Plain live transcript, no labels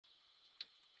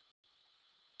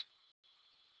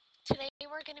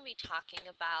we're going to be talking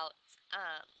about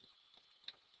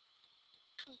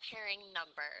comparing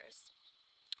numbers.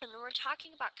 And when we're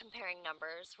talking about comparing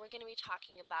numbers, we're going to be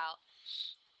talking about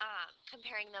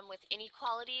comparing them with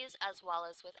inequalities as well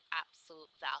as with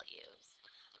absolute values.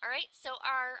 All right, so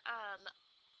our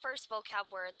first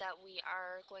vocab word that we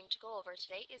are going to go over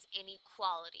today is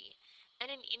inequality.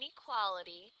 And an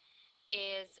inequality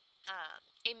is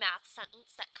a math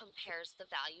sentence that compares the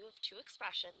value of two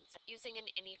expressions using an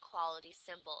inequality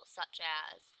symbol, such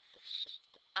as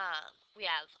we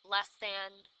have less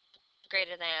than,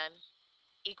 greater than,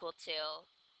 equal to,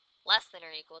 less than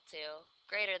or equal to,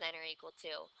 greater than or equal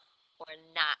to, or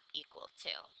not equal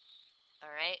to.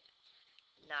 All right,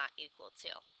 not equal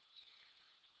to.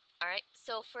 All right,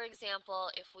 so for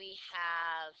example, if we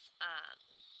have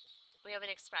an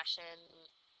expression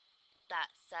that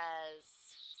says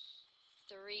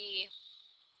 3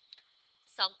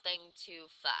 something to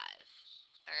 5.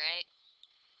 All right,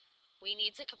 we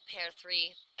need to compare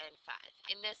 3 and 5.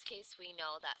 In this case, we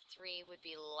know that 3 would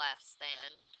be less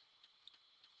than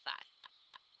 5.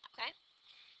 Okay?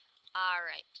 All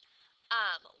right.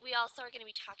 We also are going to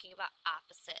be talking about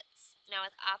opposites. Now,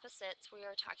 with opposites, we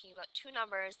are talking about two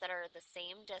numbers that are the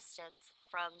same distance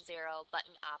from 0 but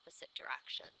in opposite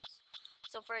directions.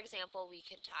 So, for example, we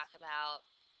can talk about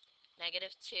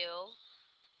 -2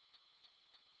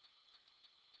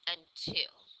 and 2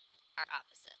 are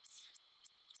opposites.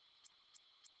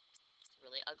 It's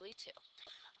really ugly, too.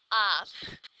 Um,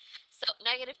 so,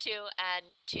 -2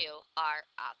 and 2 are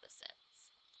opposites.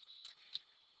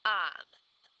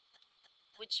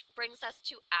 Which brings us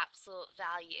to absolute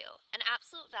value. An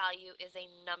absolute value is a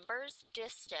number's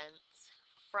distance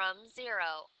from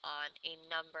 0 on a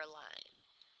number line.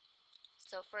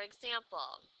 So for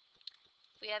example,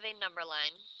 we have a number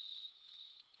line,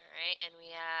 all right, and we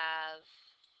have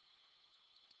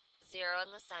 0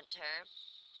 in the center.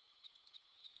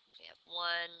 We have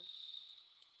 1,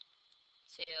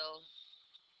 2,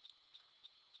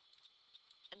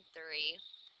 and 3.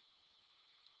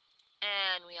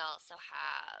 And we also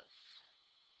have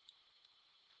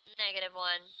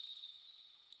 -1,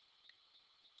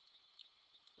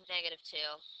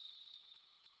 -2,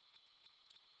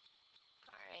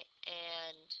 all right,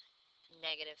 and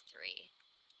 -3.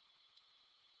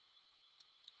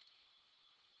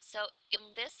 So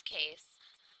in this case,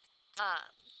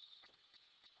 um,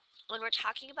 when we're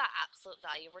talking about absolute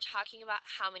value, we're talking about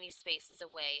how many spaces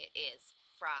away it is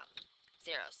from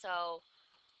 0. So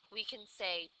we can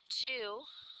say 2,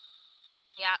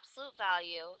 the absolute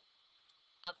value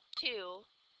of 2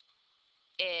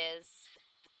 is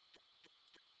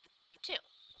 2.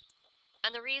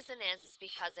 And the reason is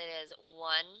because it is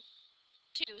 1,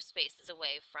 2 spaces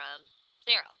away from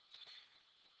 0.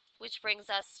 Which brings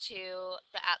us to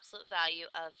the absolute value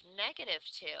of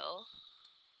 -2,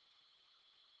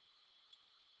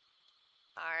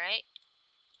 alright,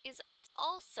 is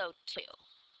also 2.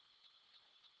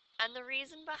 And the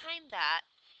reason behind that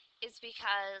is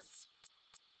because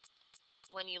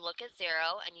when you look at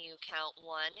 0 and you count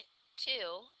 1,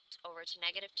 2 over to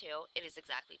 -2, it is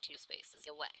exactly 2 spaces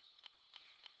away.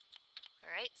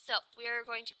 Alright, so we are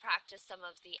going to practice some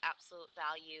of the absolute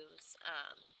values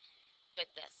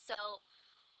with this. So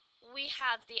we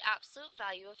have the absolute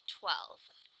value of 12.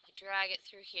 If we drag it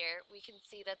through here, we can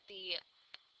see that the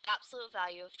absolute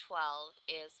value of 12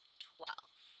 is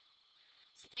 12.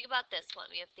 So think about this one.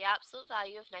 We have the absolute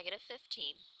value of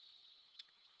 -15.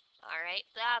 Alright,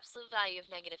 the absolute value of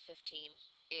 -15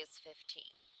 is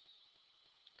 15.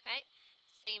 Okay,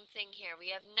 same thing here. We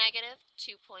have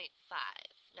 -2.5,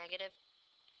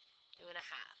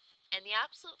 -2.5. And the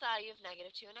absolute value of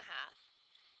 -2.5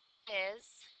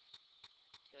 is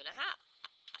 2.5,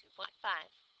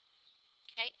 2.5.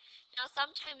 Okay, now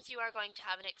sometimes you are going to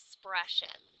have an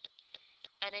expression,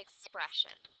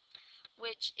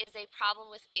 which is a problem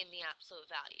within the absolute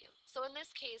value. So in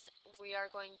this case, we are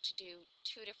going to do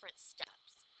two different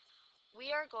steps.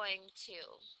 We are going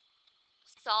to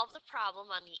solve the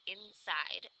problem on the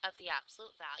inside of the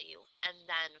absolute value and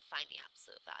then find the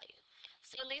absolute value.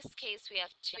 So in this case, we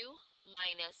have 2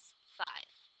 minus 5,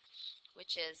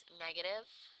 which is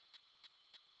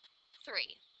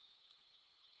 -3.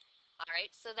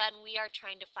 Alright, so then we are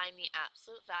trying to find the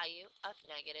absolute value of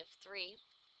 -3,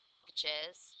 which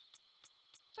is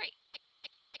 3.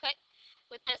 Okay,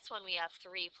 with this one we have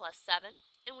 3 plus 7,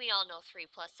 and we all know 3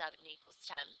 plus 7 equals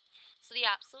 10. So the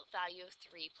absolute value of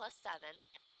 3 plus 7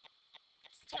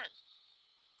 is 10.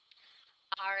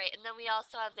 Alright, and then we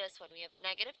also have this one. We have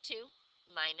 -2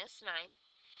 minus 9.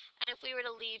 And if we were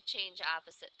to leave change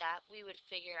opposite that, we would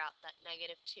figure out that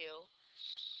 -2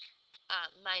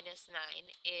 minus 9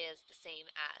 is the same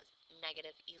as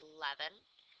negative 11.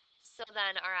 So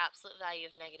then our absolute value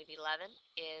of negative 11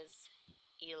 is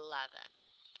 11.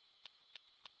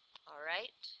 All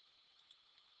right.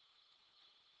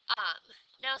 Um,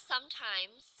 Now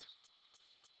sometimes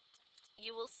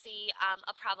you will see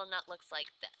a problem that looks like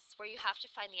this, where you have to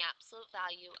find the absolute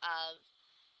value of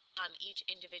each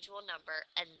individual number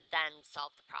and then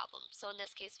solve the problem. So in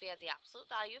this case, we have the absolute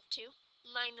value of 2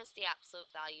 minus the absolute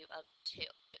value of 2,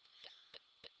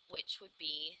 which would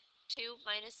be 2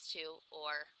 minus 2,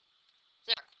 or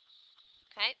 0.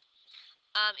 Okay?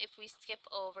 If we skip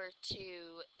over to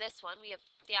this one, we have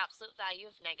the absolute value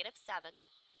of negative 7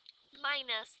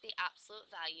 minus the absolute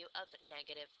value of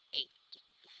negative 8.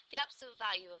 The absolute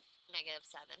value of negative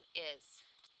 7 is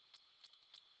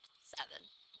 7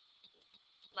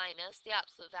 minus the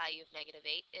absolute value of negative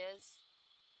 8 is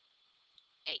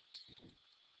 8.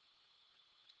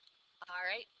 All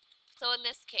right. So in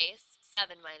this case,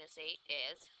 7 minus 8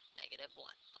 is negative 1.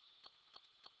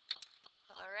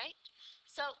 All right.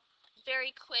 So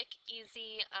very quick,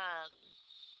 easy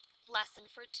lesson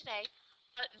for today,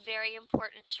 but very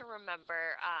important to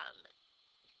remember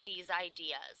these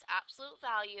ideas. Absolute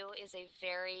value is a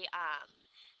very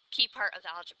key part of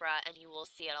algebra, and you will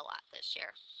see it a lot this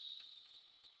year.